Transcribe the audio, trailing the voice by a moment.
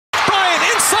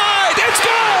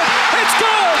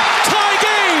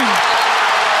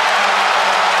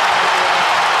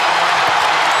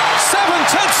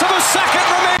0.2 of a second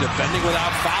remaining. Defending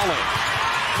without fouling.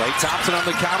 Klay Thompson on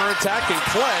the counterattack, and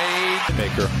Klay.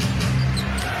 Baker.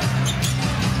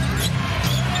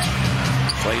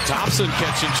 Klay Thompson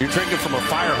catching. You're drinking from a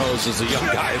fire hose as a young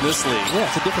guy in this league. Yeah,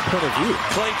 it's a different point of view.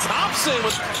 Klay Thompson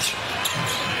with.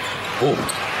 Oh.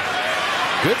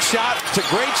 Good shot to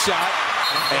great shot.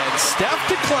 And Steph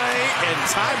to Klay, and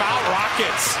timeout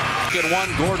Rockets. Get one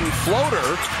Gordon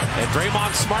floater, and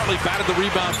Draymond smartly batted the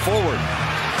rebound forward.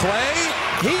 Klay,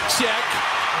 heat check.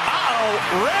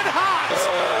 Uh-oh, red hot.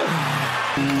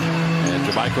 And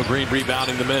JaMychal Green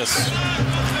rebounding the miss.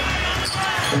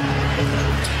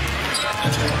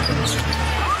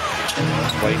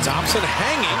 Klay Thompson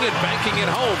hanging and banking it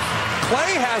home.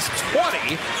 Klay has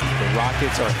 20. The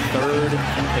Rockets are third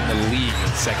in the league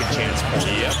in second chance points.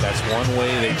 Yep. That's one way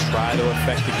they try to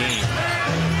affect the game.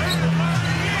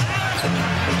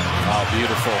 Oh,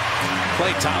 beautiful.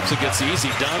 Klay Thompson gets the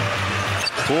easy dunk.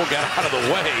 Poole got out of the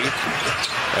way.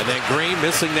 And then Green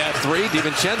missing that three.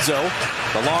 DiVincenzo,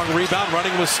 the long rebound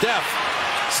running with Steph.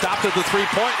 Stopped at the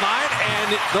three-point line,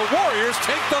 and the Warriors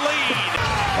take the lead.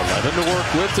 11 to work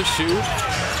with to shoot.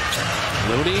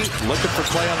 Looney looking for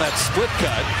Klay on that split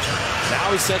cut. Now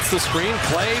he sets the screen.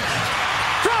 Klay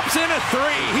drops in a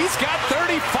three. He's got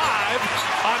 35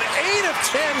 on 8 of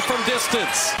 10 from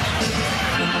distance.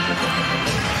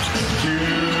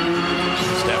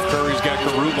 Steph Curry's got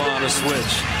Garuba on a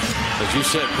switch. As you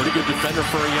said, pretty good defender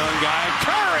for a young guy.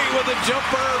 Curry with a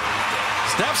jumper.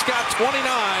 Steph's got 29.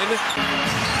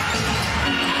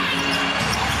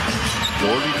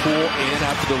 Jordan Poole in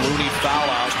after the Looney foul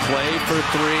out. Klay for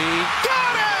three.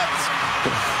 Got it!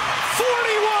 41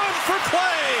 for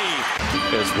Klay!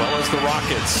 As well as the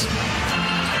Rockets.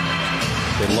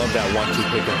 They love that 1-2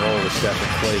 pick and roll with Steph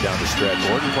and Klay down the stretch.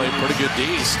 Gordon played pretty good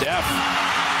D. Steph.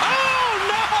 Oh,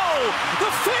 no! The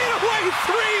fadeaway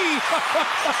three!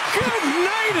 Good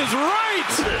night is right!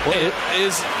 It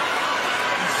is...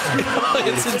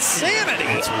 It's insanity.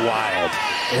 It's wild.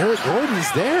 Eric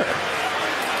Gordon's there.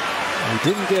 He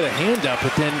didn't get a hand up,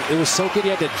 but then it was so good he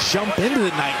had to jump into the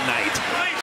night-night.